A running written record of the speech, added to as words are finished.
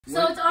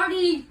So it's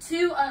already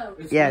 2-0.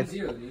 It's Yeah. 1-0,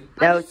 dude.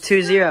 No,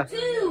 2-0.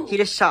 2. He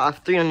just shot a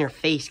 3 on your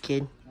face,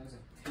 kid. That was a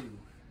 2.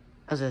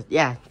 That was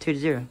yeah,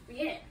 2-0.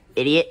 Yeah.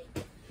 Idiot.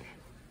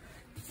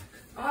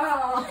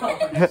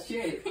 Oh,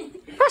 shit.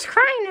 What's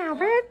crying now,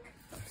 man?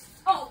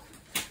 Oh.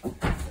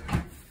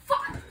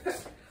 Fuck.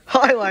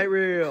 Highlight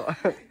reel.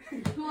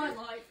 Who I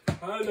like?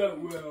 Hello,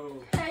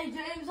 Will. Hey,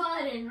 James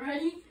Hyden,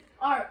 ready?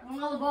 Alright,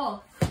 I'm on the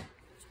ball.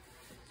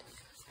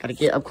 Gotta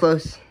get up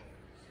close.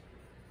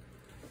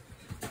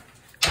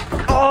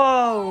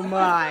 Oh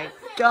my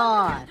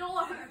god.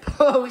 Door.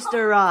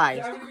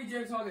 Posterized. I'm gonna be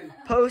James Harden.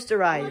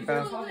 Posterized,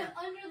 bro. Throw it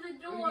under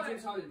the I'm gonna door. be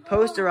James Harden.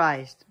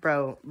 Posterized,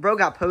 bro. Bro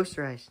got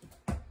posterized.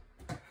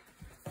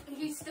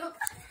 He's still.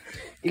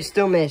 You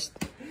still missed.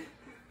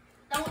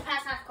 Don't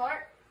pass half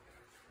court.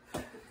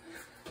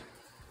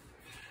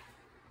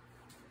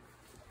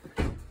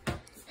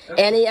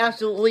 And he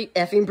absolutely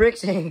effing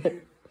bricks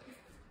it.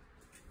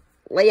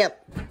 Layup.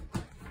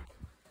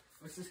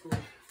 What's the score?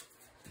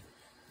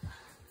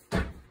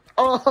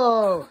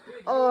 Oh.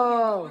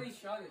 Oh. Nobody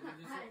shot it.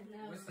 I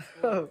know. What's the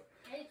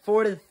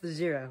score?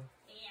 4-0. Yeah.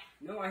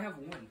 No, I have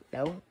 1.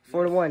 No,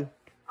 4-1.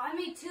 I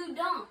made 2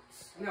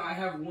 dunks. No, I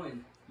have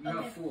 1. You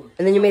Okay. have 4.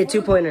 And then you made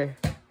a 2-pointer.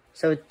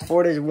 So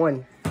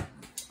 4-1.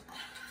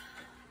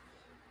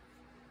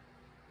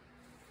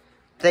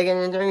 Taking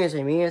it during this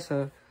me,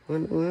 so. Are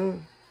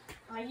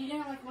you doing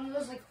like one of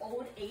those like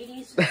old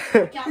 80s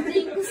workout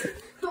things?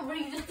 Where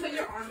you just put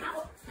your arm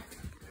out?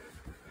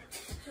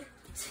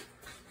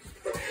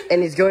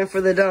 And he's going for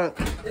the dunk.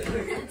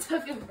 It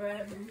took him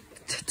forever.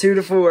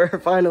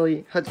 2-4.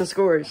 Finally, Hudson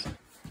scores.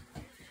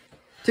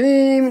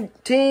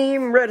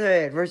 Team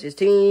Redhead versus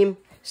Team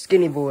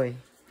Skinny Boy.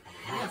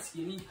 I'm not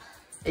skinny.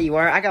 Hey, you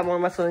are. I got more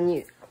muscle than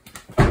you.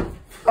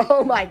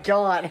 Oh my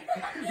god.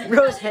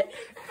 Bro's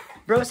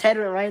head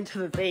went right into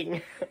the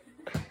thing.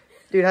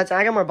 Dude, Hudson,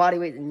 I got more body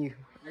weight than you.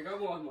 I got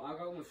more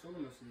shoulder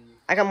muscle than you.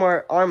 I got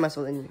more arm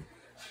muscle than you.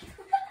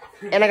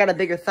 And I got a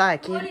bigger thigh,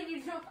 Why kid. did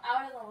you jump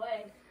out of the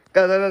way?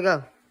 Go, go, go,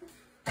 go.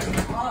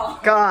 Oh.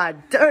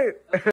 God, dude.